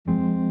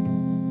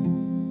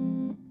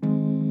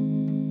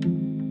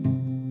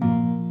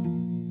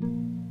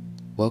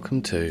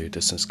Welcome to the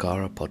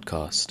Sanskara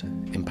podcast,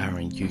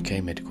 empowering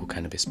UK medical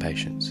cannabis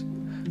patients,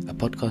 a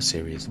podcast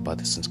series by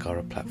the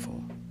Sanskara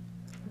platform.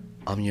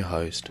 I'm your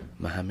host,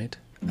 Mohammed,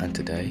 and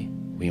today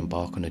we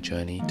embark on a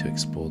journey to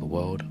explore the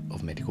world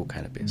of medical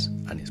cannabis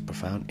and its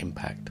profound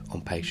impact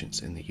on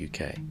patients in the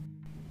UK.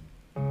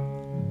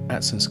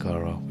 At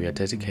Sanskara, we are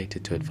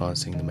dedicated to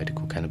advancing the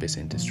medical cannabis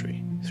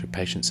industry through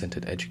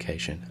patient-centered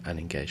education and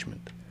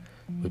engagement.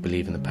 We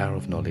believe in the power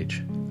of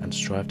knowledge and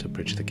strive to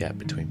bridge the gap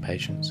between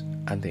patients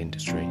and the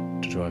industry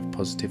to drive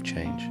positive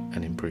change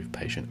and improve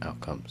patient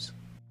outcomes.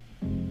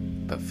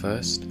 But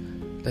first,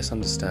 let's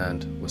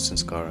understand what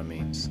Sanskara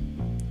means.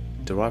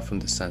 Derived from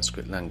the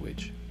Sanskrit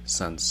language,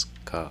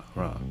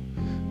 Sanskara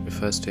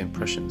refers to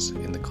impressions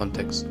in the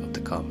context of the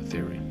karma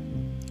theory.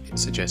 It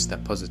suggests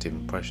that positive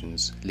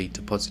impressions lead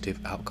to positive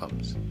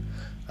outcomes,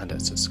 and at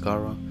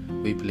Sanskara,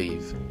 we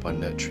believe by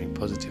nurturing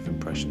positive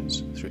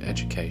impressions through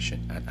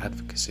education and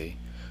advocacy,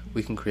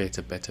 we can create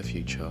a better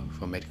future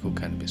for medical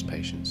cannabis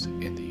patients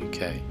in the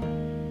UK.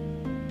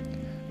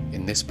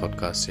 In this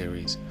podcast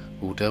series,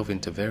 we'll delve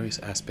into various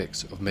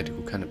aspects of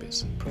medical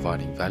cannabis,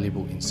 providing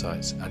valuable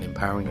insights and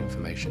empowering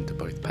information to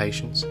both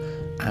patients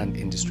and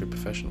industry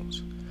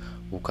professionals.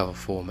 We'll cover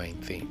four main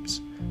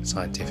themes: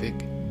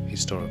 scientific,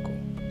 historical,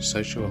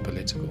 social and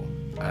political,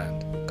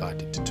 and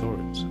guided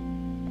tutorials.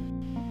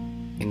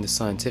 In the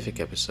scientific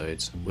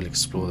episodes, we'll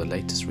explore the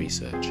latest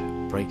research,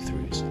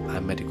 breakthroughs,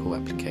 and medical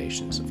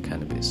applications of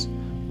cannabis.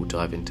 We'll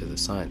dive into the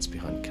science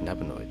behind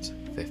cannabinoids,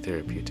 their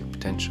therapeutic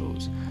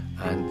potentials,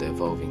 and the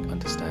evolving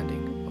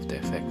understanding of their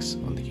effects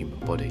on the human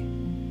body.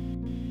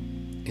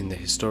 In the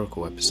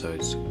historical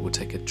episodes, we'll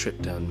take a trip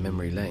down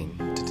memory lane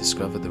to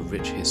discover the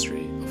rich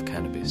history of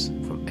cannabis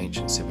from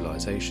ancient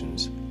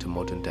civilizations to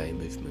modern-day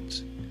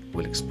movements.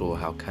 We'll explore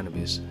how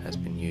cannabis has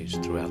been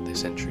used throughout the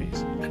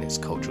centuries and its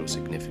cultural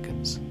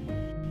significance.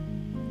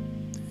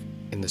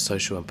 In the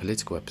social and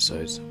political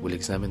episodes, we'll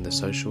examine the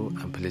social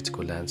and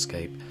political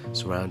landscape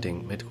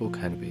surrounding medical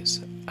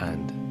cannabis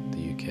and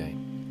the UK.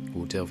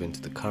 We'll delve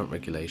into the current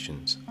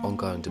regulations,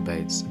 ongoing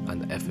debates,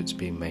 and the efforts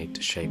being made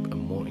to shape a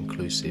more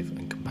inclusive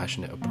and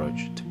compassionate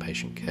approach to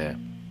patient care.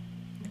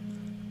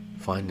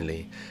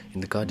 Finally,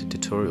 in the guided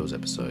tutorials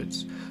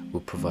episodes,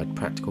 we'll provide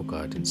practical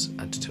guidance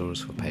and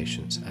tutorials for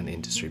patients and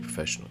industry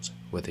professionals,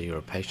 whether you're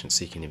a patient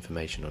seeking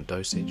information on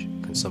dosage,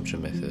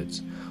 consumption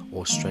methods,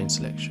 or strain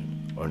selection,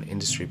 or an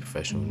industry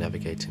professional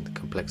navigating the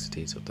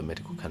complexities of the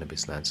medical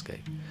cannabis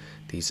landscape.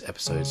 These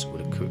episodes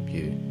will equip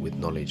you with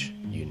knowledge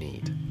you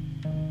need.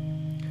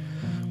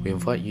 We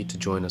invite you to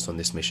join us on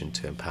this mission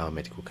to empower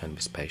medical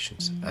cannabis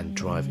patients and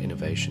drive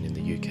innovation in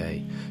the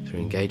UK through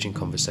engaging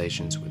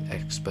conversations with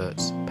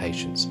experts,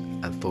 patients,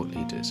 and thought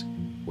leaders.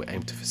 We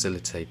aim to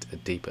facilitate a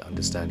deeper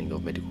understanding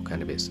of medical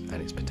cannabis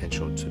and its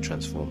potential to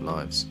transform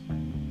lives.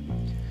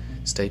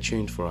 Stay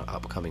tuned for our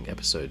upcoming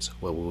episodes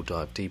where we will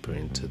dive deeper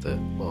into the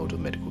world of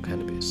medical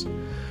cannabis.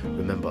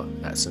 Remember,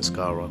 at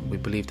Sanskara, we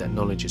believe that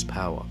knowledge is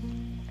power,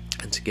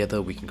 and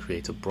together we can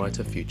create a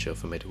brighter future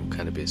for medical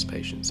cannabis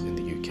patients in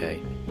the UK.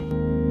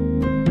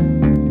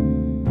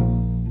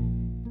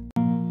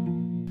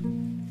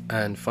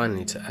 And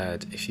finally, to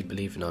add, if you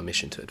believe in our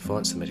mission to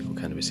advance the medical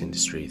cannabis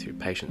industry through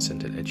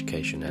patient-centered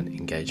education and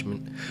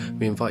engagement,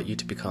 we invite you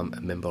to become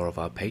a member of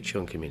our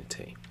Patreon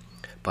community.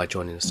 By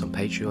joining us on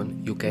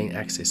Patreon, you'll gain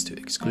access to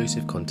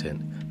exclusive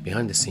content,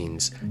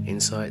 behind-the-scenes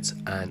insights,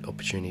 and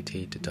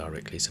opportunity to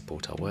directly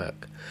support our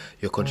work.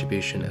 Your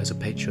contribution as a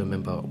Patreon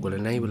member will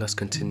enable us to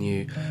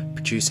continue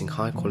producing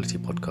high-quality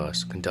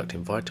podcasts,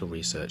 conducting vital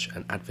research,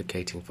 and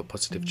advocating for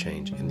positive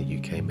change in the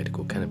UK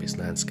medical cannabis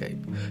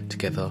landscape.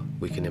 Together,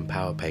 we can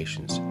empower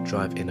patients,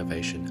 drive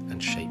innovation,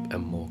 and shape a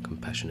more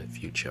compassionate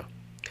future.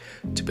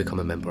 To become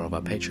a member of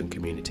our Patreon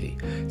community,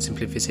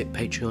 simply visit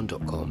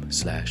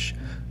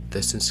patreon.com/The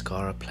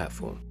Sanskara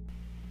platform.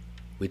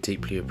 We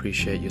deeply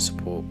appreciate your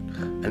support,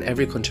 and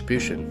every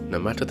contribution, no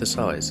matter the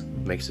size,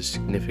 makes a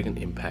significant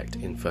impact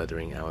in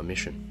furthering our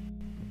mission.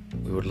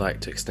 We would like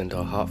to extend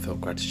our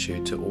heartfelt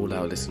gratitude to all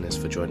our listeners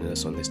for joining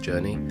us on this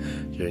journey.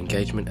 Your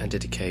engagement and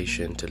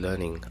dedication to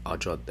learning are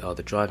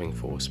the driving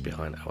force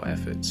behind our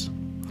efforts.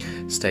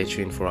 Stay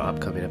tuned for our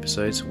upcoming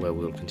episodes where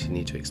we'll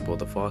continue to explore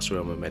the vast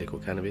realm of medical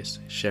cannabis,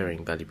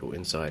 sharing valuable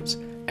insights,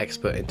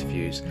 expert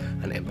interviews,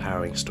 and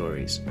empowering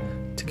stories.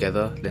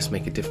 Together, let's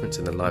make a difference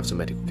in the lives of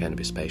medical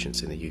cannabis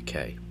patients in the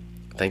UK.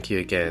 Thank you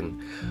again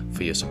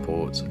for your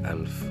support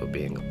and for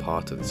being a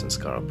part of the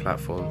Sanskara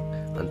platform.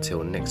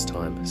 Until next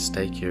time,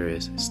 stay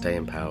curious, stay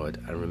empowered,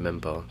 and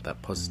remember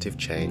that positive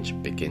change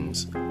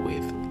begins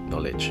with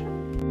knowledge.